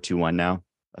 3-4-2-1 now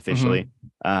officially.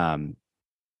 I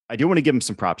do want to give him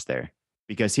some props there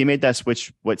because he made that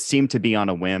switch, what seemed to be on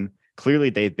a whim, clearly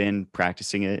they've been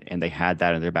practicing it and they had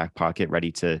that in their back pocket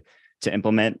ready to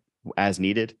implement as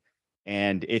needed.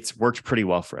 And it's worked pretty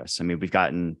well for us. I mean, we've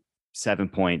gotten 7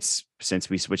 points since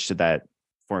we switched to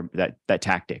that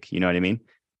tactic. You know what I mean?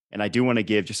 And I do want to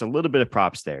give just a little bit of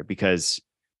props there, because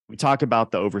we talk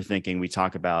about the overthinking. We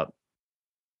talk about,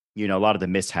 a lot of the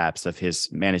mishaps of his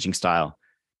managing style,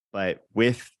 but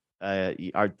with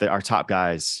our top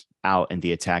guys out in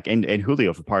the attack and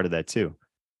Julio for part of that too,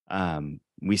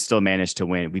 we still managed to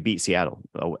win. We beat Seattle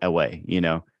away.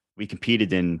 We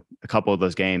competed in a couple of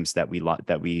those games that we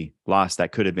lost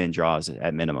that could have been draws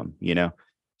at minimum.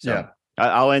 So Yeah.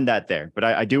 I'll end that there. But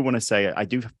I do want to say I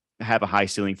do have a high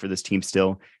ceiling for this team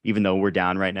still, even though we're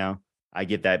down right now. I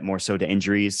give that more so to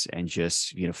injuries and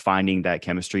just, finding that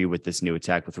chemistry with this new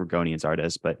attack with Rigoni and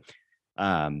Zardes. But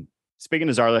speaking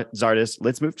of Zardes,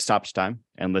 let's move to stoppage time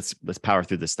and let's power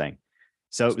through this thing.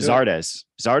 So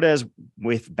Zardes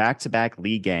with back-to-back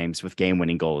league games with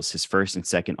game-winning goals, his first and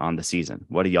second on the season.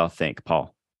 What do y'all think,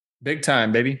 Paul? Big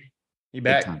time, baby. He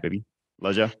back. Big time, baby.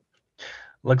 Lojo?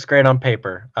 Looks great on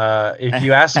paper. If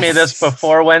you asked me this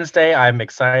before Wednesday, I'm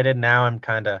excited. Now I'm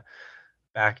kind of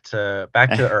back to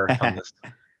earth on this.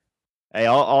 Hey,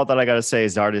 all that I got to say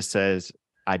is Zardes says,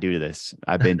 I do this.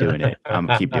 I've been doing it. I'm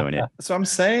going to keep doing it. That's what I'm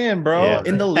saying, bro. Yeah.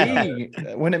 In the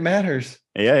league when it matters.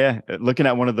 Yeah. Looking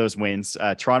at one of those wins,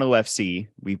 Toronto FC,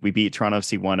 we beat Toronto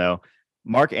FC 1-0.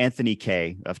 Mark Anthony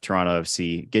K of Toronto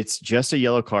FC gets just a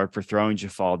yellow card for throwing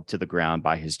Jafal to the ground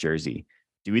by his jersey.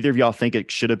 Do either of y'all think it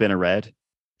should have been a red?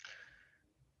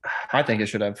 I think it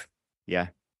should have. Yeah.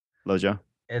 Lojo?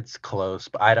 It's close,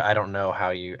 but I don't know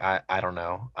how you. I don't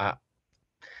know.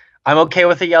 I'm okay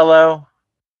with the yellow.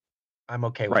 I'm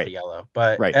okay with the yellow,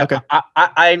 but okay.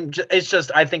 It's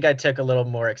just I think I took a little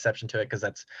more exception to it because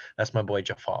that's my boy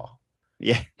Jafal.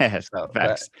 Yeah, So,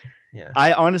 facts. Yeah.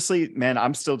 I honestly, man,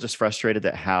 I'm still just frustrated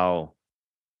at how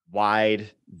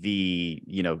wide the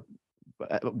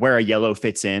where a yellow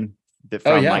fits in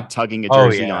from like tugging a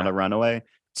jersey on a runaway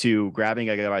to grabbing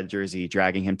a guy by the jersey,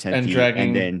 dragging him 10 feet,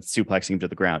 and then suplexing him to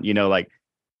the ground. Like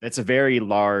that's a very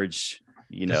large,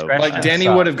 like Danny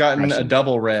would have gotten a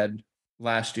double red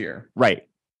last year. Right.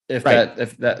 If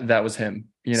that was him,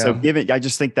 So I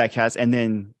just think that cast, and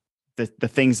then the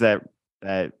things that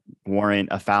warrant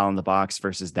a foul in the box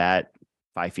versus that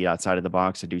 5 feet outside of the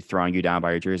box, a dude throwing you down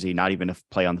by your jersey, not even a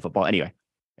play on the football. Anyway,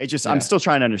 I'm still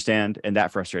trying to understand. And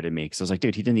that frustrated me because I was like,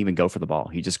 dude, he didn't even go for the ball.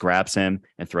 He just grabs him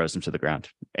and throws him to the ground.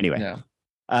 Anyway,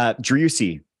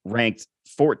 Driussi ranked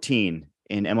 14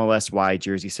 in MLS-wide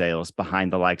jersey sales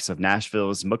behind the likes of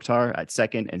Nashville's Mukhtar at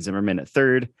second and Zimmerman at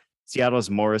third, Seattle's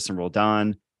Morris and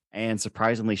Roldan, and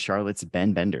surprisingly Charlotte's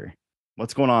Ben Bender.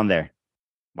 What's going on there?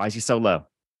 Why is he so low?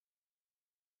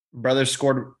 Brother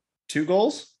scored 2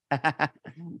 goals.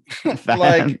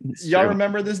 Like y'all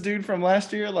remember this dude from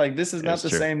last year? Like this is not the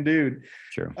same dude.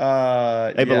 True.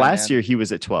 But last year he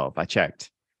was at 12. I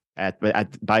checked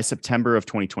by September of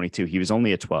 2022. He was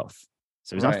only at 12th.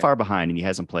 So he's not far behind and he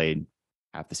hasn't played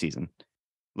half the season.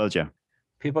 Lojo.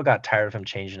 People got tired of him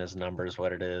changing his numbers,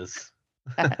 what it is.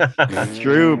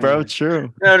 True, bro.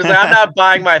 True. I'm not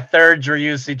buying my third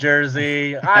Driussi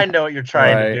jersey. I know what you're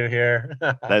trying to do here.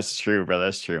 That's true, bro.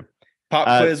 That's true.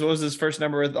 Pop quiz. What was his first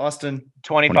number with Austin?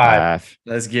 25.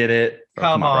 Let's get it.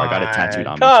 Come on, bro. I got it tattooed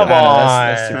on me. Come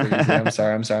on. That's super easy.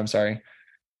 I'm sorry.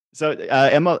 So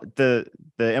the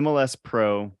MLS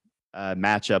Pro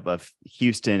matchup of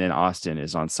Houston and Austin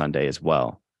is on Sunday as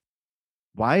well.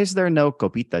 Why is there no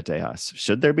Copita Tejas?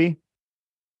 Should there be?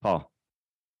 Paul.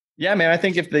 Yeah, man. I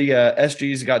think if the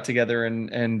SGs got together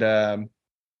and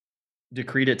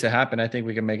decreed it to happen, I think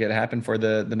we can make it happen for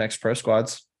the next pro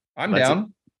squads. I'm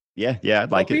down. Yeah,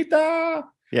 I'd like it.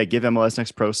 Yeah, give MLS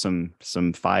Next Pro some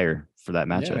fire for that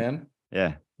matchup. Yeah, man.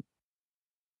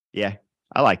 Yeah,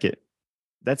 I like it.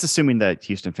 That's assuming that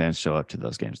Houston fans show up to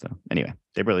those games, though. Anyway,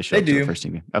 they really show up to the first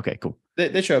team game. Okay, cool.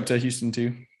 They show up to Houston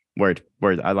too. Word.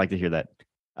 I'd like to hear that.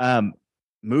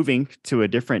 Moving to a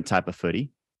different type of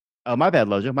footy. Oh, my bad,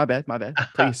 Lojo. My bad.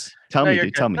 Please tell me,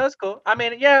 dude. Tell me. That's cool. I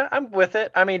mean, yeah, I'm with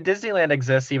it. I mean, Disneyland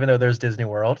exists even though there's Disney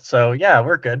World. So yeah,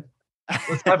 we're good.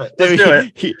 Let's have it. Let's do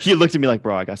it. He looked at me like,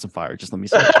 bro, I got some fire. Just let me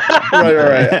see.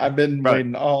 Right. I've been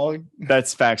waiting all.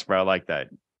 That's facts, bro. I like that.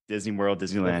 Disney World,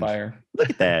 Disneyland. Fire. Look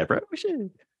at that, bro.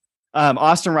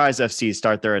 Austin Rise FC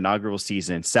start their inaugural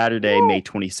season Saturday, May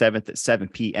 27th at 7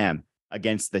 p.m.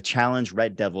 against the Challenge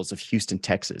Red Devils of Houston,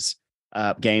 Texas.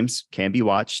 Games can be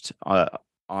watched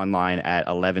online at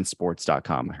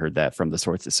 11sports.com. I heard that from the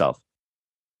source itself.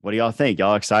 What do y'all think?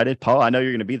 Y'all excited? Paul, I know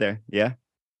you're going to be there. Yeah?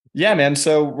 Yeah, man.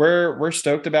 So we're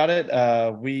stoked about it.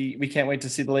 We can't wait to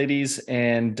see the ladies,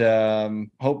 and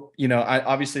hope,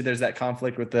 obviously there's that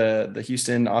conflict with the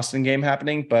Houston Austin game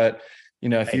happening, but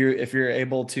if you're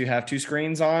able to have two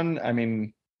screens on, I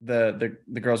mean, the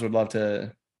girls would love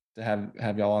to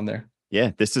have y'all on there.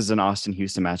 Yeah, this is an Austin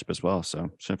Houston matchup as well. So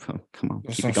come on,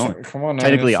 keep it going. Come on,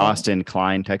 Technically Austin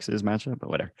Klein Texas matchup, but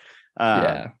whatever.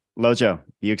 Yeah. Lojo,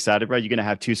 you excited, bro? You gonna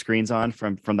have two screens on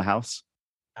from the house?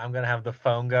 I'm gonna have the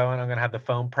phone going. I'm gonna have the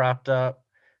phone propped up.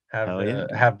 Yeah.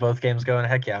 Have both games going.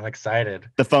 Heck yeah, I'm excited.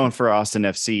 The phone for Austin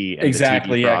FC and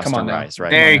Exactly. the TV for Yeah, Austin come on now. Rise,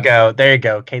 right? There you go. There you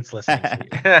go. Kate's listening to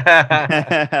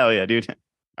you. Hell yeah, dude.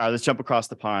 All right, let's jump across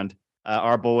the pond.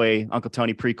 Our boy Uncle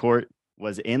Tony Precourt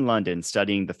was in London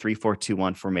studying the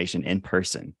 3-4-2-1 formation in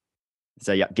person. Does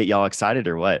that get y'all excited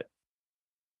or what?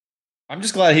 I'm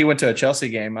just glad he went to a Chelsea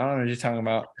game. I don't know what you're talking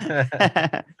about.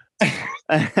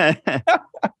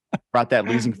 Brought that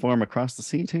losing form across the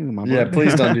sea too, my Yeah, boy.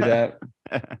 please don't do that.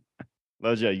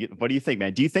 Lojo, what do you think,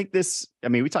 man? Do you think this? I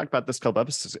mean, we talked about this a couple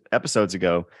episodes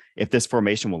ago. If this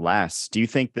formation will last, do you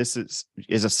think this is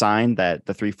a sign that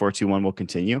the 3-4-2-1 will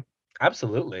continue?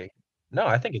 Absolutely. No,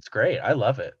 I think it's great. I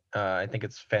love it. I think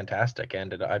it's fantastic.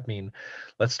 And I mean,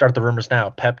 let's start the rumors now.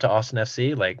 Pep to Austin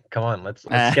FC. Like, come on, let's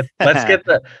get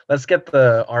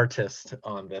the artist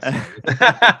on this.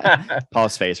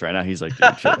 Paul's face right now. He's like,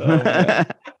 dude, chill.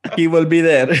 He will be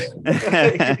there.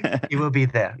 He will be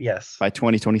there. Yes. By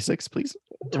 2026, please.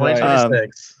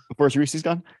 2026. Before Reese's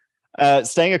gone.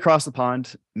 Staying across the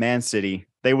pond, Man City.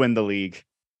 They win the league.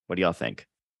 What do y'all think?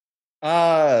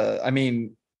 I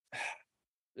mean,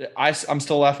 I'm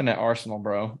still laughing at Arsenal,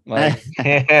 bro. Like,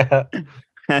 yeah,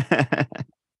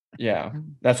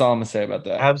 that's all I'm gonna say about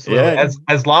that. Absolutely. Yeah.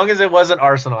 As long as it wasn't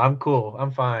Arsenal, I'm cool. I'm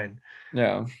fine.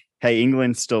 Yeah. Hey,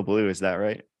 England's still blue. Is that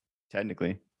right?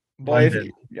 Technically. Boy,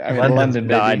 London,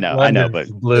 baby. No, I know, but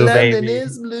blue, London baby.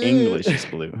 is blue. English is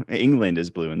blue. England is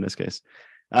blue in this case.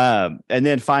 And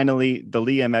then finally, the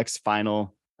Liga MX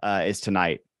final is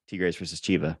tonight. Tigres versus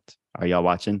Chivas. Are y'all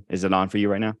watching? Is it on for you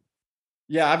right now?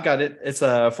 Yeah, I've got it. It's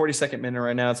a 42nd minute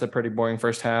right now. It's a pretty boring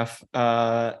first half.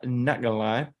 Not gonna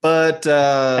lie, but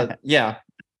yeah,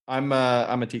 I'm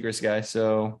a Tigres guy,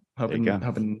 so hoping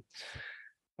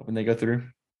they go through.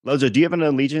 Lojo, do you have an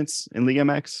allegiance in Liga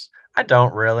MX? I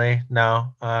don't really.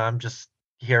 No, I'm just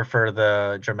here for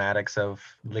the dramatics of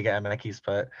Liga MX,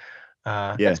 but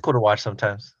it's cool to watch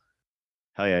sometimes.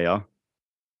 Hell yeah, y'all.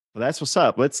 Well, that's what's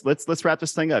up. Let's wrap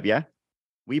this thing up. Yeah.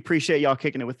 We appreciate y'all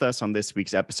kicking it with us on this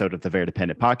week's episode of the Very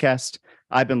Dependent Podcast.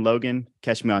 I've been Logan.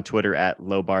 Catch me on Twitter at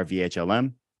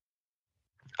LowBarVHLM.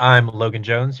 I'm Logan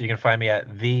Jones. You can find me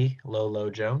at the Lolo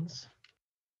Jones.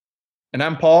 And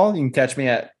I'm Paul. You can catch me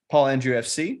at Paul Andrew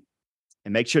FC.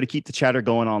 And make sure to keep the chatter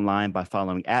going online by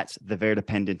following at the Very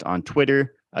Dependent on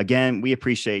Twitter. Again, we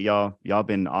appreciate y'all. Y'all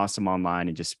been awesome online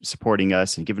and just supporting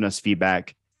us and giving us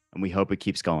feedback. And we hope it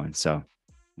keeps going. So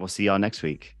we'll see y'all next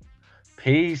week.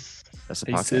 Peace. That's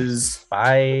the Pieces.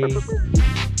 Bye.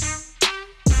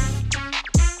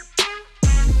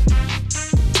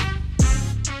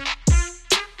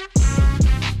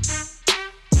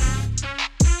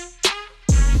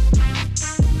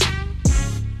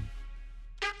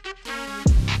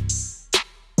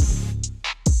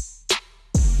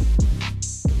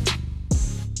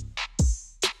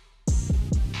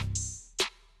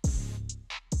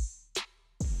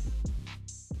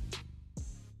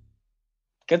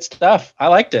 Good stuff. I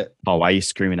liked it. Oh, why are you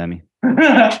screaming at me?